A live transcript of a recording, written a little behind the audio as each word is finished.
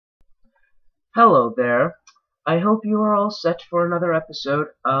Hello there. I hope you are all set for another episode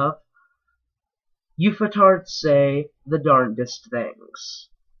of UFOists Say the Darndest Things.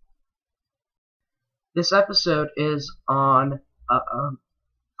 This episode is on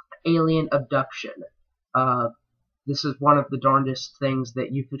alien abduction. This is one of the darndest things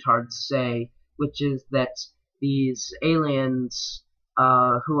that UFOists say, which is that these aliens,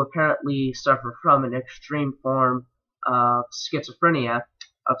 who apparently suffer from an extreme form of schizophrenia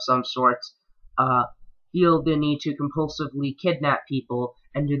of some sort, feel the need to compulsively kidnap people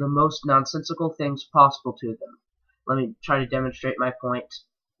and do the most nonsensical things possible to them. Let me try to demonstrate my point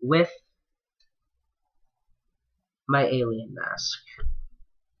with my alien mask.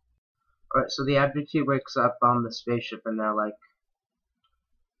 Alright, so the abductee wakes up on the spaceship and they're like,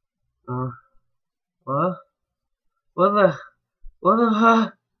 what? What the,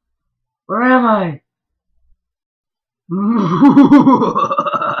 where am I?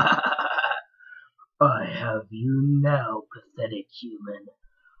 I have you now, pathetic human.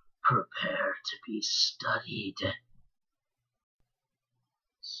 Prepare to be studied.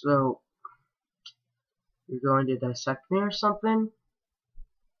 So, you're going to dissect me or something?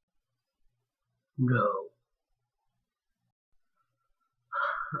 No.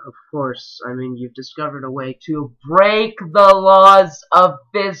 Of course, I mean, you've discovered a way to break the laws of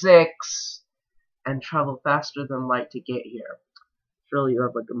physics and travel faster than light to get here. Surely you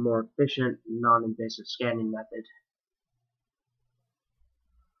have like a more efficient, non-invasive scanning method.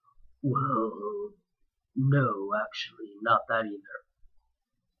 Well, no, actually, not that either.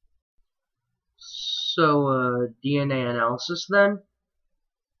 So, DNA analysis then?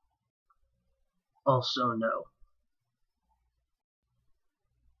 Also no.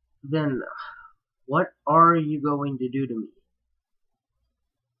 Then, what are you going to do to me?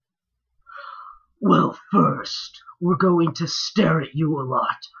 Well, first, we're going to stare at you a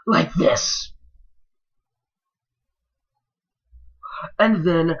lot, like this. And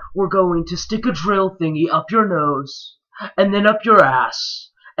then we're going to stick a drill thingy up your nose, and then up your ass,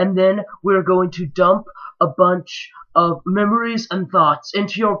 and then we're going to dump a bunch of memories and thoughts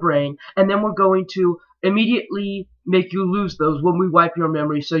into your brain, and then we're going to immediately make you lose those when we wipe your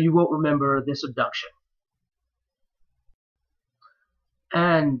memory so you won't remember this abduction.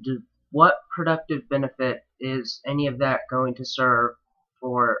 And what productive benefit is any of that going to serve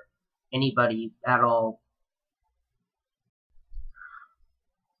for anybody at all?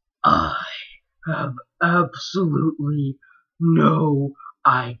 I have absolutely no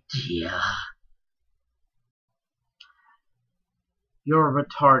idea. You're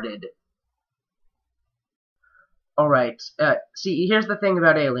retarded. Alright, see, here's the thing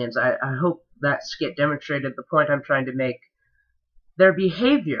about aliens. I hope that skit demonstrated the point I'm trying to make. Their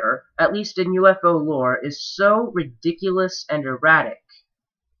behavior, at least in UFO lore, is so ridiculous and erratic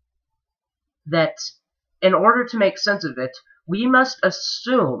that in order to make sense of it, we must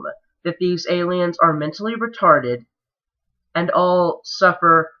assume that these aliens are mentally retarded and all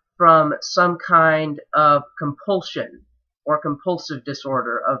suffer from some kind of compulsion or compulsive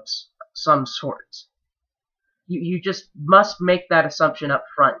disorder of some sort. You just must make that assumption up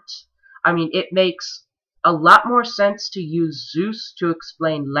front. I mean, it makes a lot more sense to use Zeus to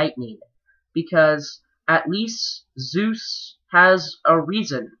explain lightning, because at least Zeus has a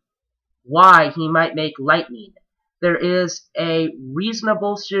reason why he might make lightning. There is a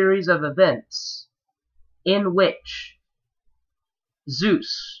reasonable series of events in which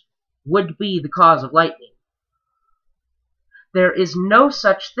Zeus would be the cause of lightning. There is no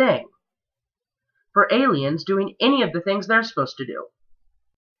such thing for aliens doing any of the things they're supposed to do.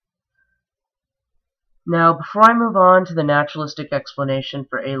 Now, before I move on to the naturalistic explanation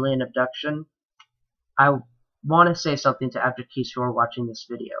for alien abduction, I want to say something to abductees who are watching this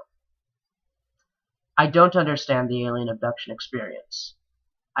video. I don't understand the alien abduction experience.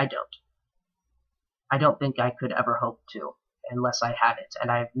 I don't. I don't think I could ever hope to, unless I had it,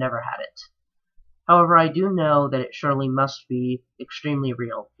 and I've never had it. However, I do know that it surely must be extremely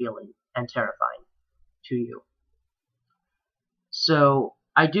real feeling and terrifying to you. So,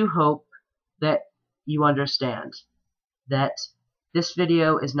 I do hope that you understand that this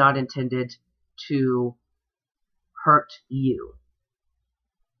video is not intended to hurt you.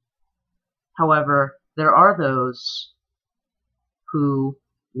 However, there are those who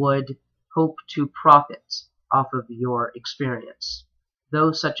would hope to profit off of your experience.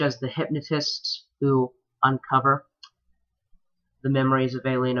 Those such as the hypnotists who uncover the memories of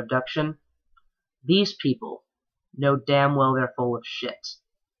alien abduction. These people know damn well they're full of shit.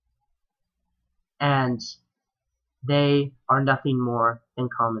 And they are nothing more than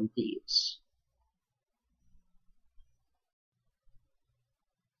common thieves.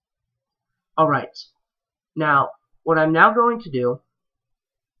 Alright, now, what I'm now going to do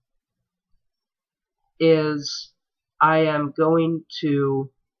is I am going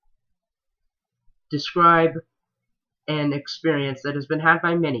to describe an experience that has been had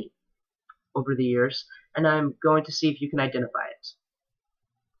by many over the years, and I'm going to see if you can identify it.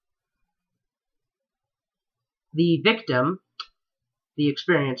 The victim, the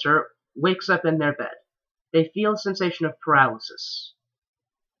experiencer, wakes up in their bed. They feel a sensation of paralysis,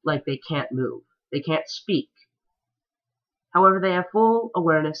 like they can't move, they can't speak. However, they have full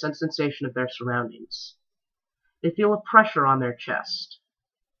awareness and sensation of their surroundings. They feel a pressure on their chest.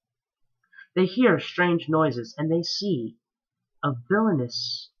 They hear strange noises, and they see a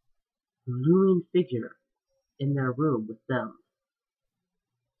villainous, looming figure in their room with them,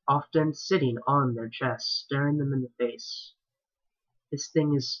 often sitting on their chest, staring them in the face. This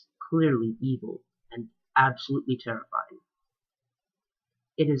thing is clearly evil and absolutely terrifying.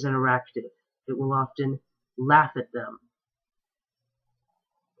 It is interactive. It will often laugh at them.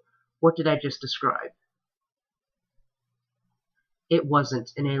 What did I just describe? It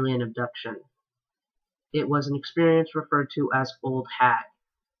wasn't an alien abduction. It was an experience referred to as old hag.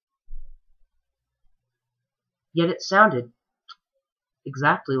 Yet it sounded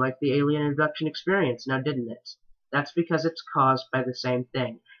exactly like the alien abduction experience, now didn't it? That's because it's caused by the same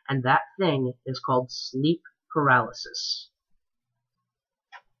thing, and that thing is called sleep paralysis.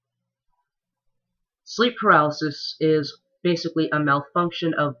 Sleep paralysis is basically a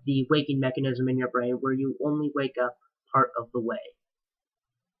malfunction of the waking mechanism in your brain where you only wake up part of the way.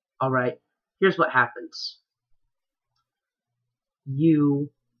 Alright, here's what happens. You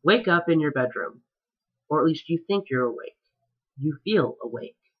wake up in your bedroom, or at least you think you're awake. You feel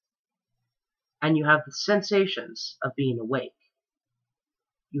awake. And you have the sensations of being awake.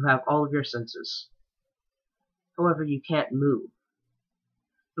 You have all of your senses. However, you can't move.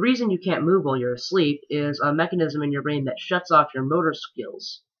 The reason you can't move while you're asleep is a mechanism in your brain that shuts off your motor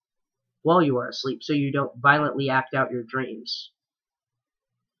skills while you are asleep so you don't violently act out your dreams.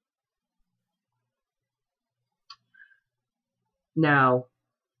 Now,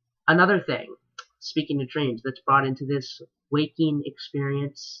 another thing, speaking of dreams, that's brought into this waking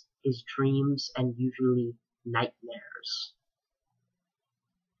experience is dreams and usually nightmares.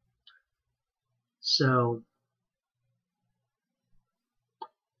 So,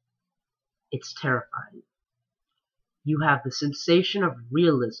 it's terrifying. You have the sensation of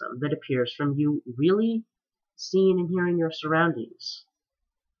realism that appears from you really seeing and hearing your surroundings.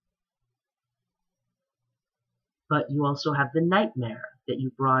 But you also have the nightmare that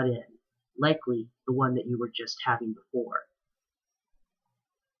you brought in, likely the one that you were just having before.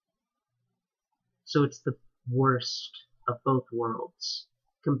 So it's the worst of both worlds,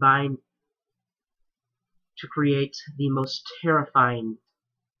 combined to create the most terrifying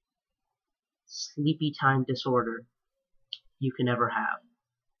sleepy time disorder you can ever have.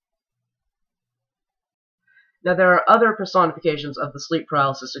 Now, there are other personifications of the sleep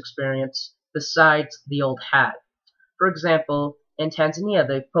paralysis experience besides the old hag. For example, in Tanzania,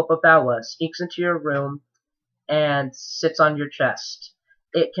 the popobawa sneaks into your room and sits on your chest.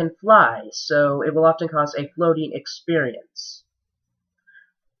 It can fly, so it will often cause a floating experience.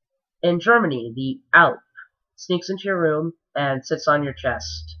 In Germany, the Alp sneaks into your room and sits on your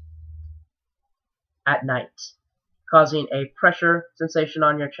chest at night, causing a pressure sensation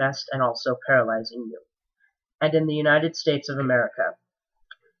on your chest and also paralyzing you. And in the United States of America,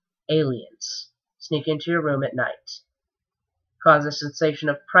 aliens sneak into your room at night, cause a sensation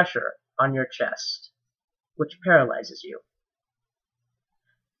of pressure on your chest, which paralyzes you.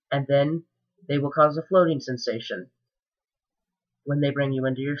 And then they will cause a floating sensation when they bring you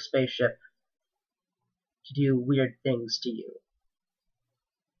into your spaceship to do weird things to you.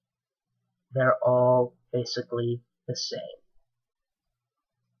 They're all basically the same.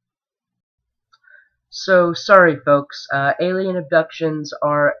 So, sorry folks, alien abductions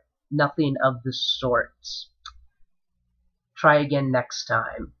are nothing of the sort. Try again next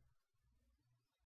time.